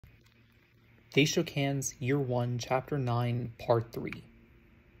They Shook Hands, Year 1, Chapter 9, Part 3.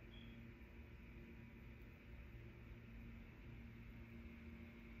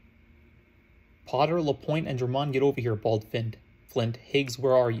 Potter, LaPointe, and Drummond, get over here, bawled Flint. Higgs,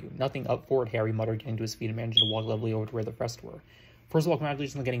 where are you? Nothing up for it, Harry muttered, getting to his feet and managing to walk levelly over to where the rest were. First of all,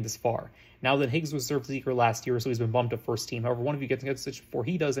 congratulations on getting this far. Now that Higgs was reserve seeker last year, so he's been bumped to first team. However, one of you gets to get Stitch before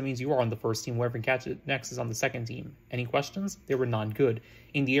he does, that means you are on the first team. Whoever can catch it next is on the second team. Any questions? There were none. Good.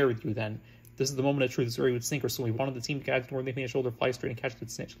 In the air with you, then. This is the moment of truth. The story would sink or swim. We wanted the team to catch it, making a shoulder fly straight and catch the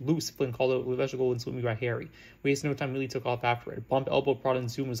snitch. Loose, Flynn called out with a vegetable and swimming by Harry. Wasting no time, immediately took off after it. Bump, elbow, prod,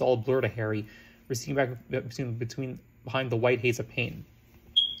 and zoom was all a blur to Harry, receding back behind the white haze of pain.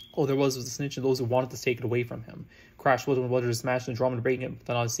 All there was the snitch and those who wanted to take it away from him. Crash, Wilton, and Bludger smashed and Drummond, breaking it with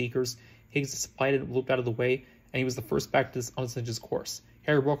the non-seekers. Higgs supplied it and looped out of the way, and he was the first back to on the snitch's course.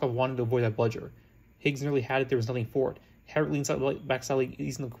 Harry broke off, wanted to avoid that Bludger. Higgs nearly had it, there was nothing for it. Harry leaned back slightly,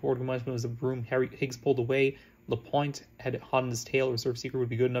 easing the cord momentum as the broom. Higgs pulled away. LaPointe had it hot in his tail. Reserve seeker would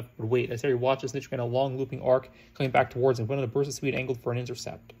be good enough, but wait. As Harry watched, the snitch ran a long looping arc, coming back towards him. Went on a burst of speed, angled for an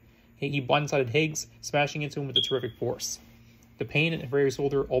intercept. He blindsided Higgs, smashing into him with a terrific force. The pain in Harry's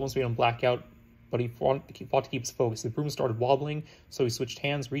shoulder almost made him black out, but he fought to keep his focus. The broom started wobbling, so he switched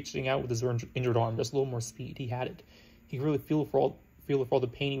hands, reaching out with his injured arm. Just a little more speed. He had it. He could really feel for all the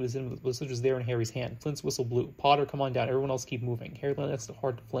pain he was in, but the switch was there in Harry's hand. Flint's whistle blew. Potter, come on down. Everyone else keep moving. Harry leaned next to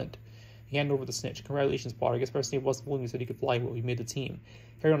hard to Flint. He handed over the snitch. Congratulations, Potter. I guess Professor Snape wasn't fooling me, said he could fly well. He made the team.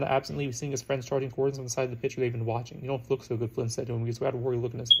 Harry, on the absently, was seeing his friends charging towards him on the side of the pitcher they'd been watching. You don't look so good, Flint said to him. He was without a worried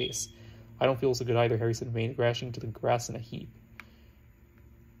look in his face. I don't feel so good either, Harry said, crashing to the grass in a heap.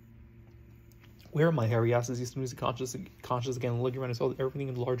 Where am I, Harry asked as he stood conscious again, looking around and saw that everything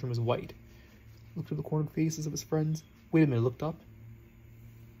in the large room was white. Looked at the cornered faces of his friends. Wait a minute, looked up.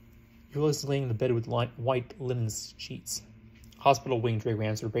 He realized he was laying in the bed with white linen sheets. Hospital wing, Draco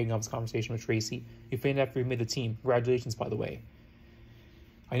answered, breaking off his conversation with Tracy. You fainted after you made the team. Congratulations, by the way.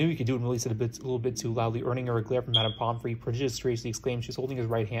 I knew you could do it, Millie said a little bit too loudly, earning her a glare from Madame Pomfrey. Prodigious, Tracy exclaimed. She was holding his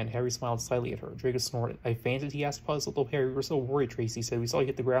right hand. Harry smiled slightly at her. Draco snorted. I fainted, he asked, puzzled. Oh, Harry, we were so worried, Tracy said. We saw you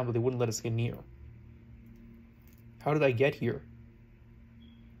hit the ground, but they wouldn't let us get near. How did I get here?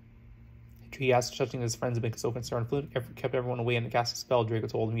 He asked, touching his friends a bit so concerned. Flint kept everyone away and cast a spell, Draco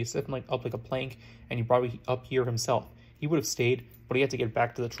told him. He set him up like a plank, and he brought me up here himself. He would have stayed, but he had to get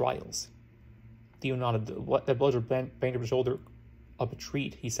back to the trials. Theo nodded. That Bludger banged up his shoulder up a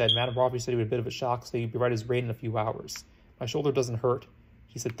treat, he said. Madame Pomfrey said he had a bit of a shock, so he'd be right as rain in a few hours. My shoulder doesn't hurt,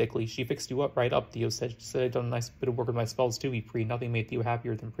 he said thickly. She fixed you up right up, Theo said. She said I'd done a nice bit of work with my spells too, he preed. Nothing made Theo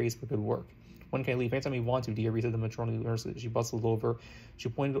happier than praise for good work. When can I leave? Anytime you want to, dear, said the matronly nurse. She bustled over. She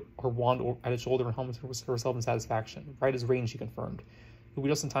pointed her wand at his shoulder and hummed herself in satisfaction. Right as rain, she confirmed. You'll be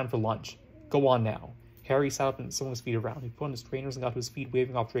just in time for lunch. Go on now. Harry sat up and swung his feet around. He put on his trainers and got to his feet,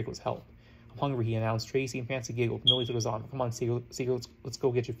 waving off Draco's help. I'm hungry, he announced. Tracy and Fancy giggled. Millie took his arm. Come on, Seeger, let's go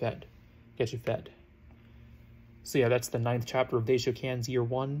get you fed. So yeah, that's the 9th chapter of They Shook Hands, Year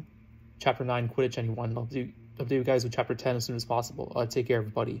 1. Chapter 9, Quidditch, anyone. I'll do you guys with Chapter 10 as soon as possible. Take care,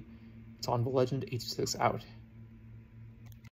 everybody. It's on the Legend 826 out.